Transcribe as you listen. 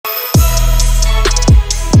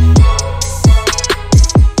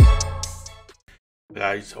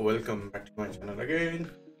guys, welcome back to my channel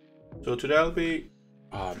again. So today I'll be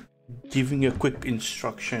giving a quick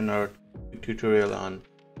instruction or tutorial on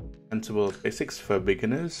Ansible basics for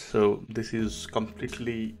beginners. So this is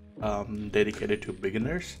completely dedicated to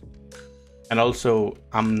beginners, and also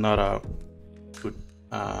I'm not a good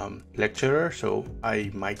lecturer, so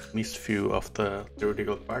I might miss few of the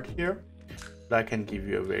theoretical part here, but I can give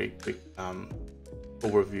you a very quick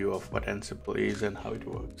overview of what Ansible is and how it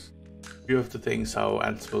works. Few of the things how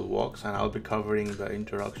Ansible works, and I'll be covering the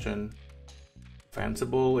introduction of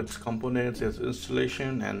Ansible, its components, its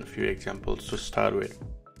installation, and a few examples to start with.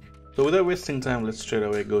 So without wasting time, let's straight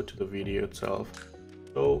away go to the video itself.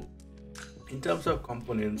 So in terms of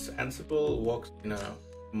components, Ansible works in a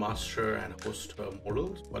master and host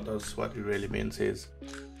models. What it really means is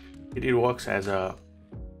it works as a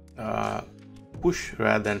push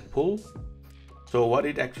rather than pull. So what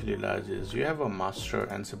it actually does is you have a master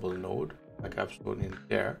Ansible node, like I've shown in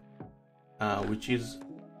there, which is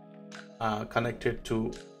connected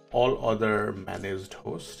to all other managed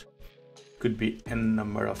hosts. Could be n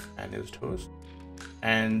number of managed hosts,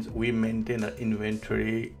 and we maintain an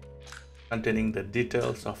inventory containing the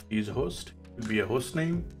details of these hosts. It could be a host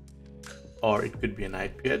name, or it could be an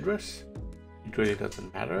IP address. It really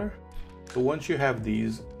doesn't matter. So once you have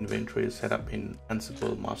these inventories set up in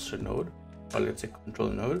Ansible master node, or let's say control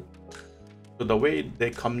node, so the way they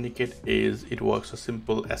communicate is it works a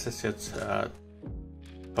simple SSH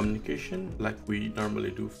communication like we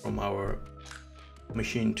normally do from our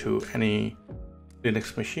machine to any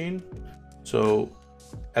Linux machine. So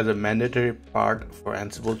as a mandatory part for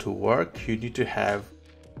Ansible to work, you need to have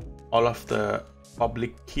all of the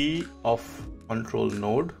public key of control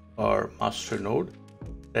node or master node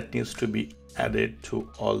that needs to be added to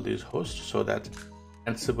all these hosts so that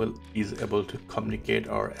Ansible is able to communicate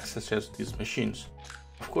or SSH these machines.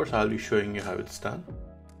 Of course, I'll be showing you how it's done.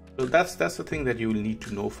 So that's the thing that you will need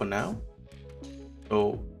to know for now.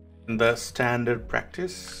 So in the standard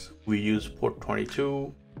practice, we use port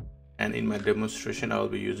 22, and in my demonstration, I'll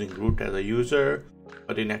be using root as a user.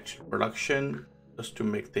 But in actual production, just to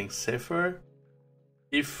make things safer,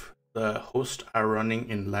 if the hosts are running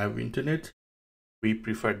in live internet, we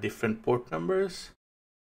prefer different port numbers.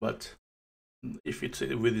 But if it's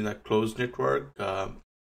within a closed network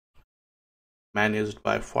managed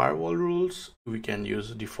by firewall rules, we can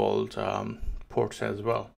use default ports as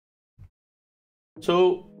well.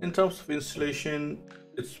 So in terms of installation,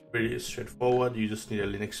 it's pretty straightforward. You just need a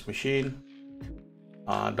Linux machine.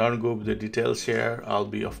 Don't go with the details here. I'll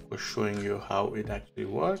be of course showing you how it actually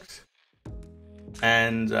works.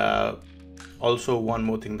 And also one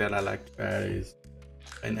more thing that I like to add is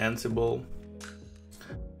in Ansible,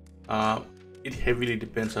 it heavily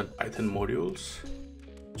depends on Python modules.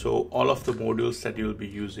 So all of the modules that you'll be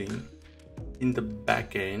using in the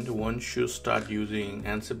backend, once you start using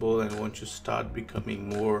Ansible and once you start becoming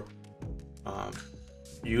more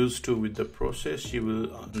used to with the process, you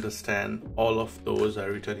will understand all of those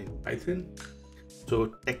are written in Python.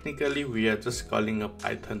 So technically we are just calling a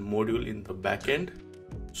Python module in the backend.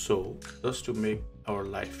 So just to make our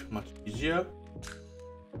life much easier,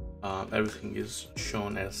 everything is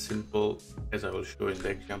shown as simple as I will show in the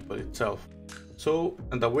example itself. So,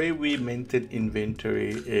 and the way we maintain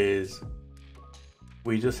inventory is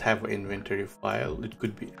we just have an inventory file. It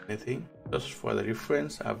could be anything. Just for the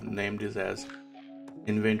reference, I've named this as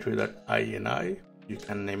inventory.ini. You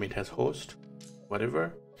can name it as host,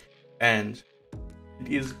 whatever. And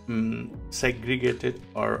it is segregated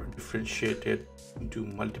or differentiated into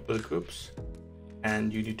multiple groups,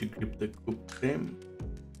 and you need to group the group name,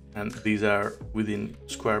 and these are within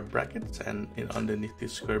square brackets, and underneath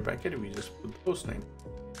this square bracket we just put the host name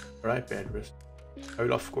or IP address. I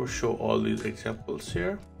will of course show all these examples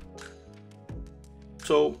here.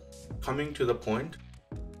 So coming to the point,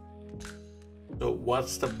 so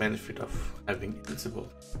what's the benefit of having Ansible?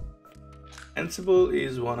 Ansible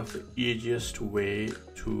is one of the easiest way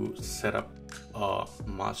to set up a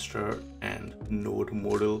master and node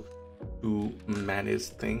model to manage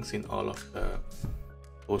things in all of the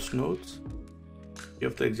host nodes.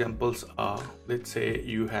 If the examples are, let's say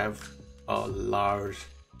you have a large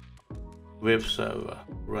web server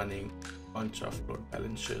running a bunch of load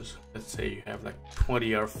balancers. Let's say you have like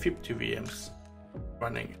 20 or 50 VMs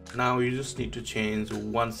running. Now you just need to change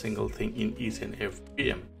one single thing in each and every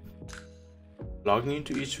VM. Logging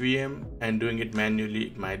into each VM and doing it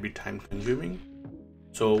manually might be time consuming.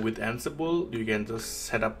 So with Ansible, you can just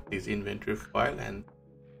set up this inventory file and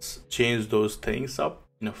change those things up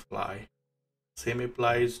in a fly. Same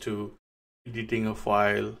applies to editing a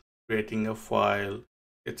file, creating a file,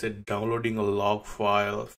 it's downloading a log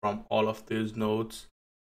file from all of these nodes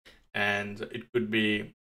and it could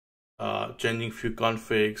be changing few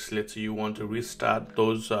configs. Let's say you want to restart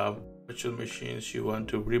those virtual machines, you want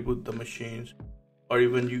to reboot the machines, or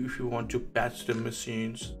even if you want to patch the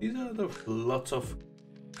machines. These are the lots of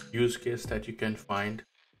use case that you can find.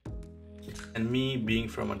 And me being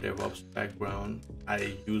from a DevOps background,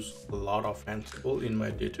 I use a lot of Ansible in my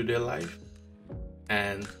day-to-day life,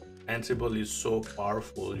 and Ansible is so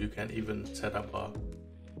powerful. You can even set up a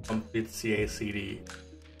complete CI/CD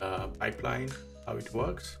pipeline, how it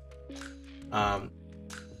works. Of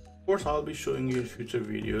course, I'll be showing you in future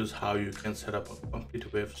videos how you can set up a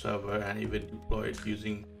complete web server and even deploy it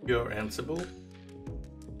using pure Ansible.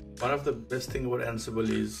 One of the best things about Ansible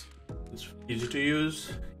is it's easy to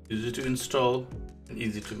use, easy to install, and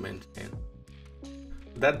easy to maintain.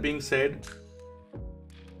 That being said,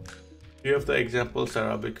 few of the examples that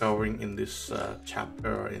I'll be covering in this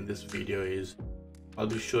chapter, in this video, is I'll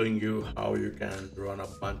be showing you how you can run a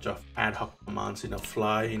bunch of ad hoc commands in a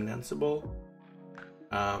fly in Ansible.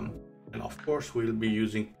 And of course, we'll be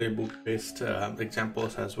using playbook based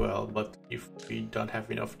examples as well, but if we don't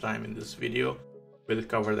have enough time in this video, we'll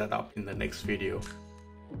cover that up in the next video.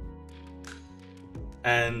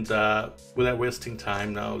 And without wasting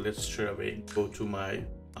time now, let's straight away go to my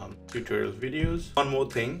tutorial videos. One more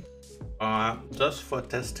thing, just for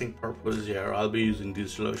testing purpose here, I'll be using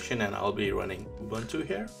DigitalOcean and I'll be running Ubuntu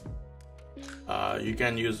here. You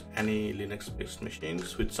can use any Linux based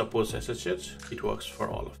machines which supports SSH. It works for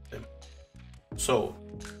all of them. So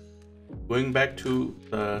going back to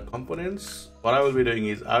the components, what I will be doing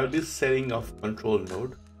is I will be setting up control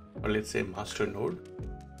node, or let's say master node.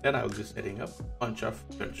 Then I will be setting up a bunch of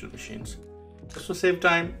virtual machines. Just to save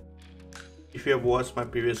time, if you have watched my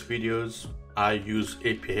previous videos, I use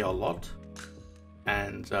API a lot,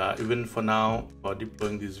 and even for now, for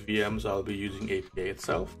deploying these VMs, I'll be using API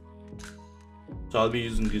itself. So I'll be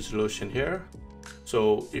using DigitalOcean here.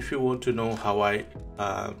 So if you want to know how I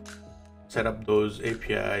set up those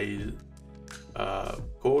API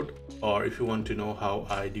code, or if you want to know how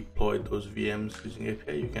I deployed those VMs using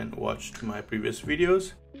API, you can watch my previous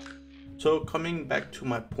videos. So coming back to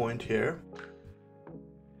my point here,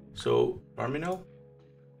 so terminal.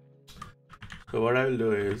 So what I will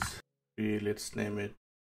do is, let's name it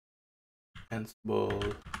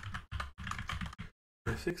Ansible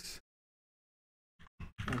basics.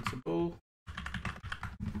 Ansible.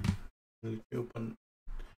 Let me open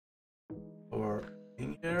our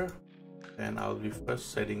thing here. Then I'll be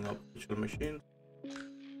first setting up virtual machine.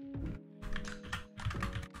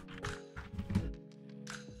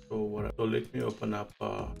 So let me open up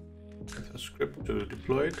a script to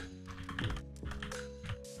deploy it.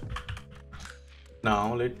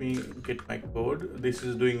 Now let me get my code. This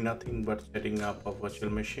is doing nothing but setting up a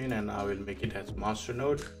virtual machine, and I will make it as master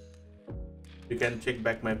node. You can check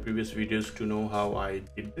back my previous videos to know how I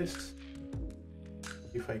did this.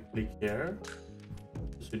 If I click here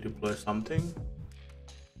to deploy something,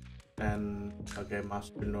 and okay,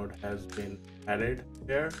 master node has been added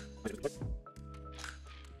here.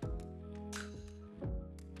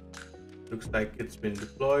 Looks like it's been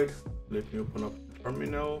deployed. Let me open up the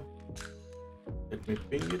terminal. Let me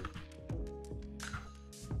ping it.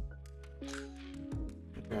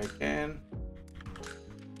 Okay, I can.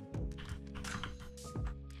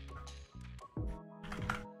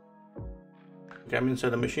 Okay, I'm inside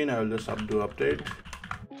the machine. I will just do update.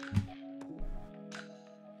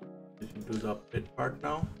 Do the update part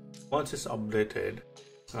now. Once it's updated,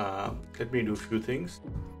 let me do a few things.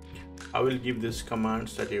 I will give these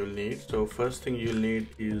commands that you will need. So first thing you'll need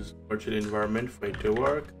is virtual environment for it to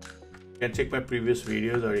work. You can check my previous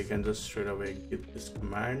videos, or you can just straight away give this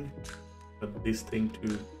command for this thing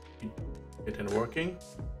to get it working.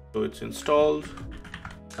 So it's installed.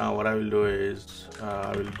 Now what I will do is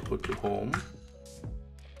I will go to home.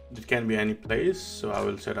 It can be any place. So I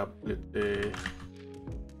will set up, let's say,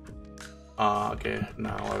 okay,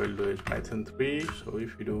 now I will do is Python 3. So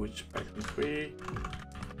if you do which Python 3,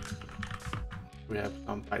 we have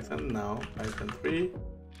some Python now, Python 3,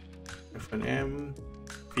 FNM,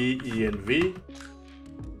 PENV,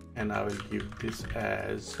 and I will give this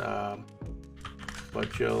as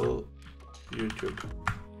virtual YouTube.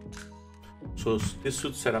 So this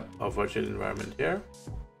should set up a virtual environment here.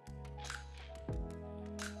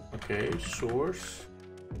 Okay, source,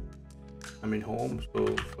 I'm in home, so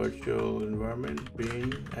virtual environment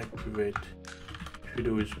being activate. If you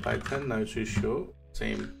do is Python, now it should show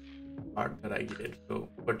same part that I get. So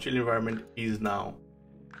virtual environment is now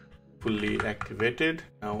fully activated.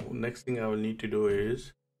 Now next thing I will need to do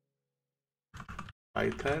is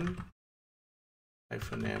Python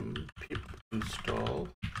 -m pip install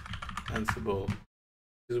Ansible.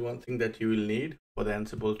 is one thing that you will need for the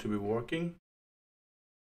Ansible to be working.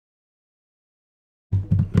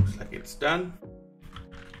 Looks like it's done.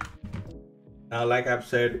 Now, like I've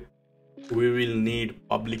said, we will need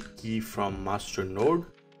public key from master node.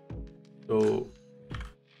 So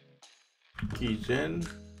keys in.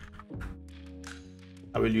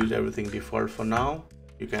 I will use everything default for now.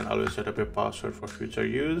 You can always set up a password for future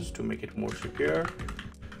use to make it more secure.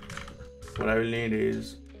 What I will need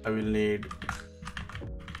is, I will need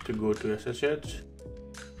to go to SSH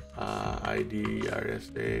id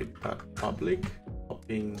rsa.public,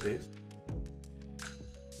 copying this.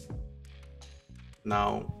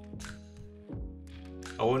 Now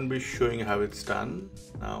I won't be showing how it's done.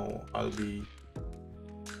 Now I'll be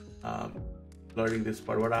learning this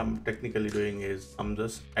part. What I'm technically doing is I'm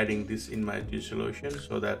just adding this in my DigitalOcean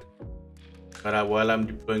so that while I'm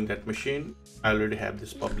deploying that machine, I already have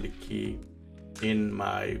this public key in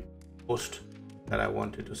my host that I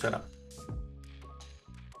wanted to set up.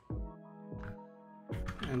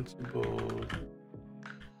 Ansible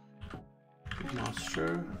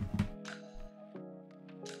master.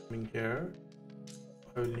 Coming here,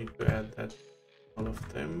 I will need to add that all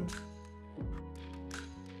of them.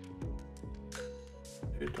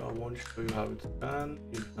 I won't show you how it's done.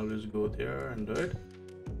 You can always go there and do it.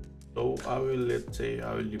 So I will, let's say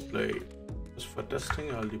I will deploy, just for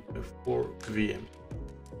testing, I'll deploy 4 VMs.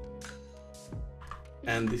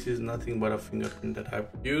 And this is nothing but a fingerprint that I've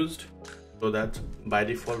used, so that by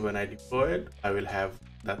default when I deploy it, I will have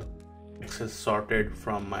that access sorted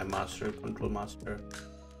from my master, control master.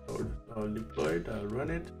 So I'll deploy it, I'll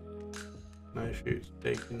run it. Now if it's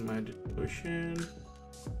taking my DigitalOcean,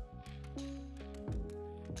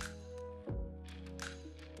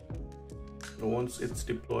 once it's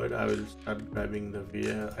deployed, I will start grabbing the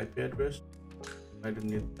IP address. I don't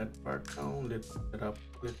need that part now. Let's set up,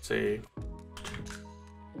 let's say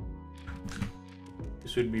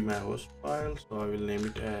this would be my host file, so I will name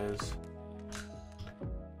it as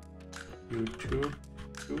YouTube,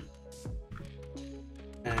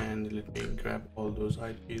 and let me grab all those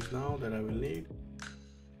IPs now that I will need.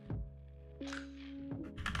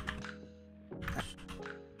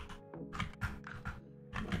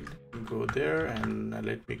 Go there and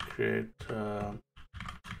let me create an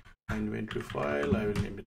inventory file. I will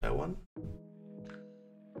name it that one.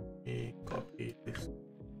 Let me copy this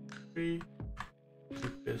tree,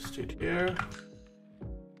 paste it here.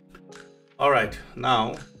 All right,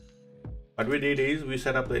 now what we did is we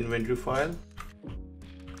set up the inventory file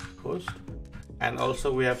host, and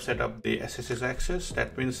also we have set up the SSH access.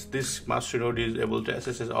 That means this master node is able to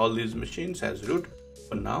SSH all these machines as root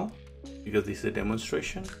for now, because this is a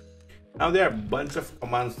demonstration. Now there are a bunch of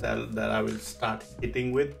commands that I will start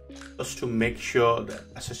hitting with just to make sure that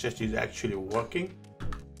SSH is actually working.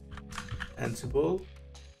 Ansible,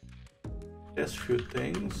 just few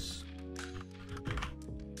things.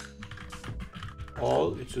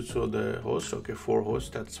 All, it should show the host. Okay, 4 hosts,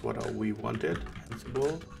 that's what we wanted.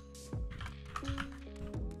 Ansible.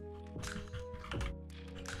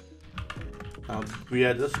 Now we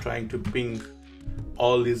are just trying to ping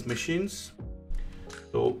all these machines.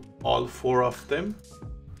 So all 4 of them,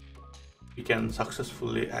 we can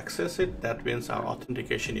successfully access it. That means our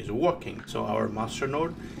authentication is working. So our master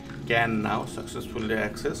node can now successfully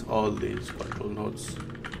access all these control nodes.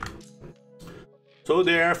 So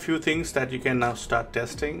there are a few things that you can now start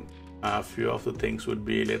testing. A few of the things would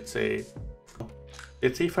be, let's say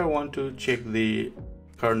if I want to check the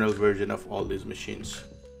kernel version of all these machines.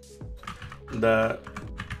 The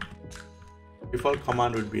default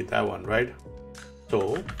command would be that one, right?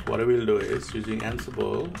 So what I will do is, using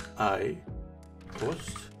Ansible I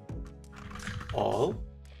host all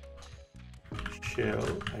shell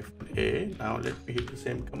 -a. Now let me hit the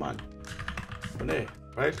same command, -a,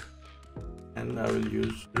 right? And I will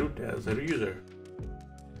use root as a user.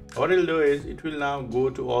 What I'll do is, it will now go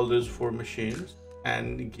to all those 4 machines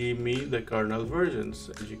and give me the kernel versions,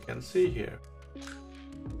 as you can see here.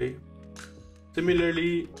 Okay.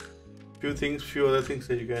 Similarly, few other things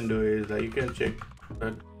that you can do is that you can check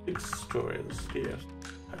that fix storage here.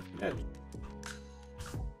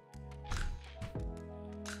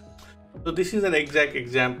 So this is an exact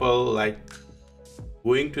example, like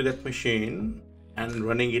going to that machine and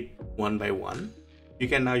running it one by one. You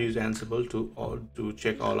can now use Ansible to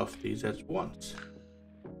check all of these at once.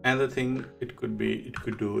 Another thing it could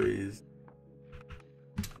do is,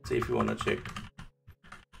 say if you want to check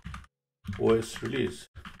OS release.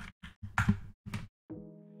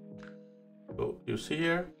 So you see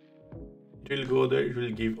here, it will go there, it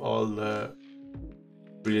will give all the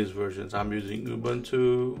release versions. I'm using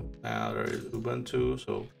Ubuntu, now there is Ubuntu,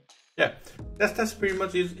 so Yeah, that's pretty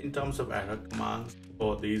much it in terms of AdHoc commands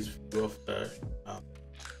for these few of the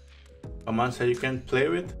commands that you can play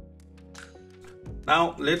with.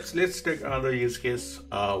 Now let's take another use case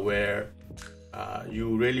where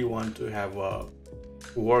you really want to have a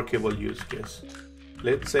workable use case.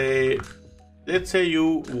 Let's say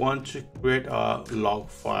you want to create a log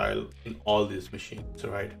file in all these machines,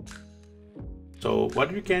 right? So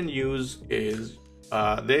what we can use is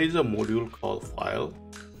there is a module called file.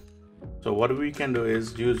 So what we can do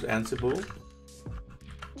is use Ansible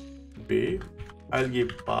b. I'll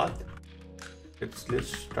give path.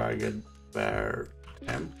 Let's target var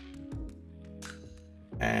temp,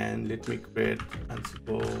 and let me create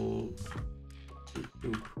Ansible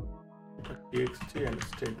txt, and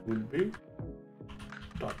state will be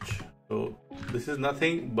touch. So this is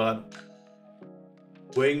nothing but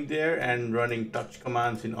going there and running touch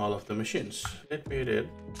commands in all of the machines. Let me hit it.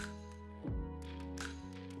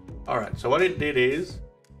 All right, so what it did is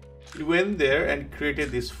it went there and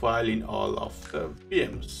created this file in all of the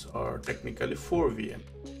VMs, or technically 4 VMs.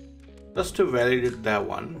 Just to validate that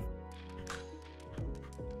one,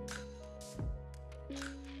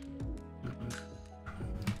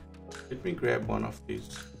 let me grab one of these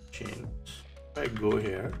chains. If I go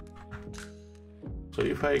here, so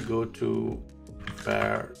if I go to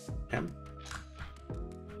var temp,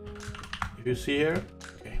 if you see here,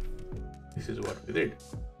 okay, this is what we did.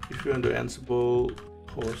 If you want to Ansible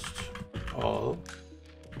host all,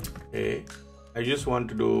 okay, I just want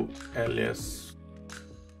to do ls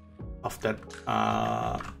of that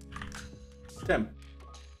temp,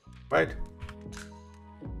 right?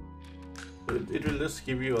 So it will just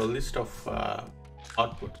give you a list of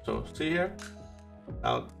output. So see here,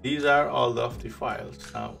 now these are all of the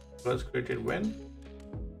files. Now it was created when?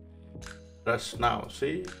 Just now.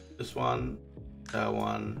 See this one, that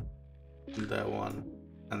one, that one,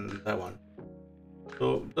 and that one.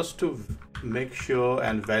 So just to make sure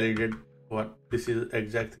and validate what this is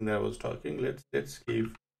exact thing that I was talking, let's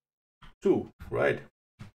give 2, right?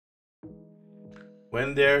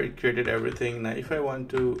 When there, it created everything. Now if I want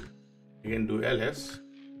to again do ls,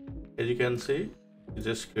 as you can see, it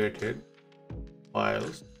just created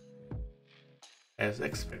files as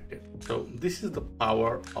expected. So this is the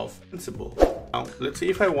power of Ansible. Now let's see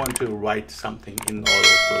if I want to write something in all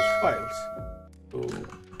of those files. So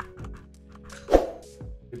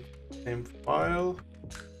same file.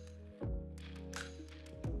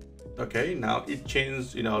 Okay, now it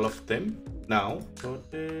changed in all of them. Now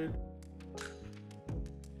sorted.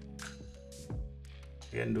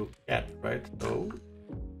 Again do cat, right? So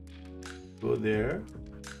go there,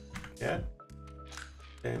 cat,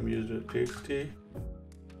 same user txt.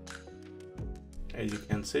 As you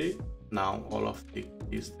can see, now all of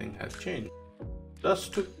these things have changed.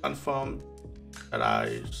 Just to confirm that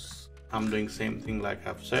I'm doing same thing like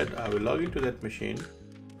I've said, I will log into that machine,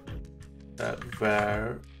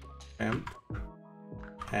 var temp,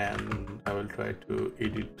 and I will try to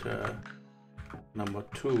edit number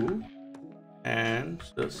 2 and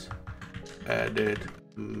just add it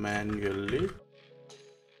manually,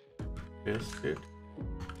 paste it,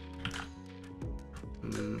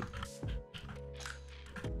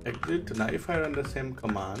 exit. Now if I run the same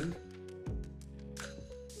command,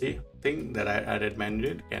 the thing that I added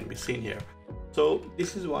manually can be seen here. So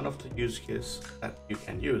this is one of the use cases that you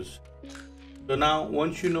can use. So now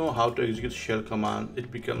once you know how to execute shell command,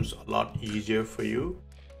 it becomes a lot easier for you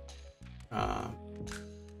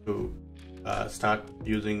to start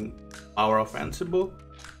using power of Ansible.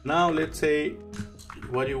 Now let's say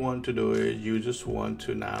what you want to do is you just want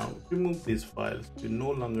to now remove these files. You no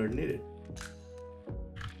longer need it.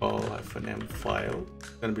 -m file,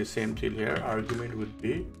 it's gonna be same till here. Argument would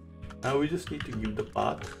be, now we just need to give the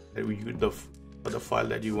path that we use for the file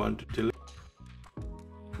that you want to delete.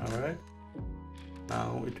 All right, now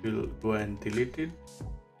it will go and delete it.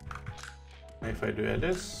 If I do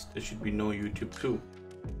ls, there should be no YouTube too.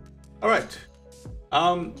 All right,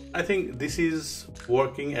 I think this is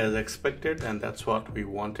working as expected, and that's what we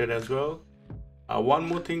wanted as well. One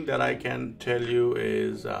more thing that I can tell you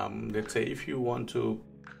is, let's say if you want to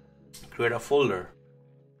create a folder,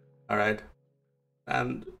 all right,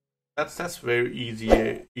 and that's very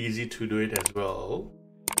easy to do it as well.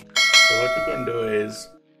 So what you can do is,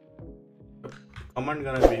 the command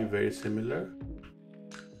gonna be very similar.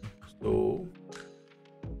 So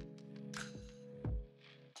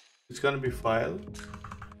it's gonna be file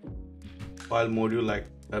module like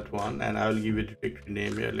that one, and I will give it a directory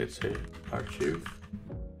name here. Let's say archive,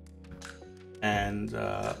 and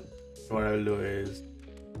what I will do is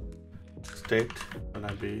state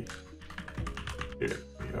gonna be directory.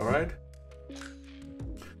 All right,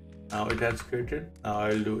 Now it has created. Now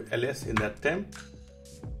I'll do ls in that temp.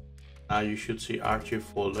 Now you should see archive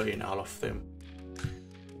folder in all of them.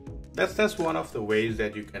 That's one of the ways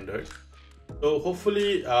that you can do it. So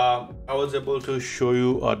hopefully I was able to show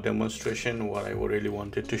you a demonstration what I really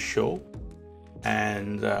wanted to show,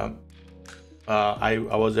 and I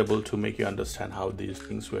was able to make you understand how these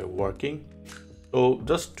things were working. So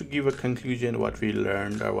just to give a conclusion, what we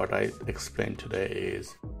learned or what I explained today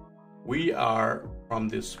is we are from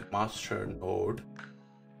this master node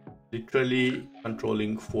literally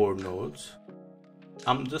controlling 4 nodes.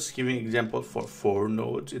 I'm just giving example for 4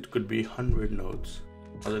 nodes. It could be 100 nodes,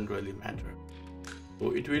 doesn't really matter.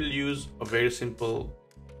 So it will use a very simple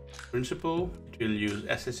principle. It will use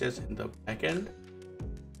SSH in the backend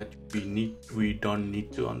that we don't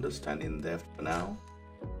need to understand in depth for now.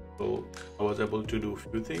 So I was able to do a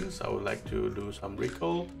few things. I would like to do some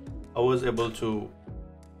recall. I was able to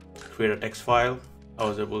create a text file. I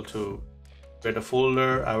was able to create a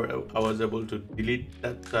folder. I was able to delete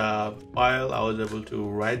that file. I was able to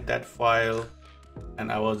write that file,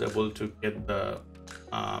 and I was able to get the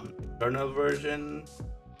kernel version,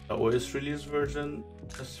 the OS release version,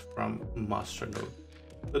 just from master node.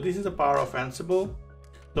 So this is the power of Ansible.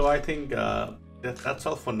 So I think that's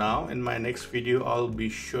all for now. In my next video, I'll be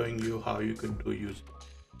showing you how you could use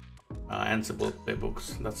Ansible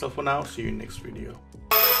playbooks. That's all for now. See you in next video.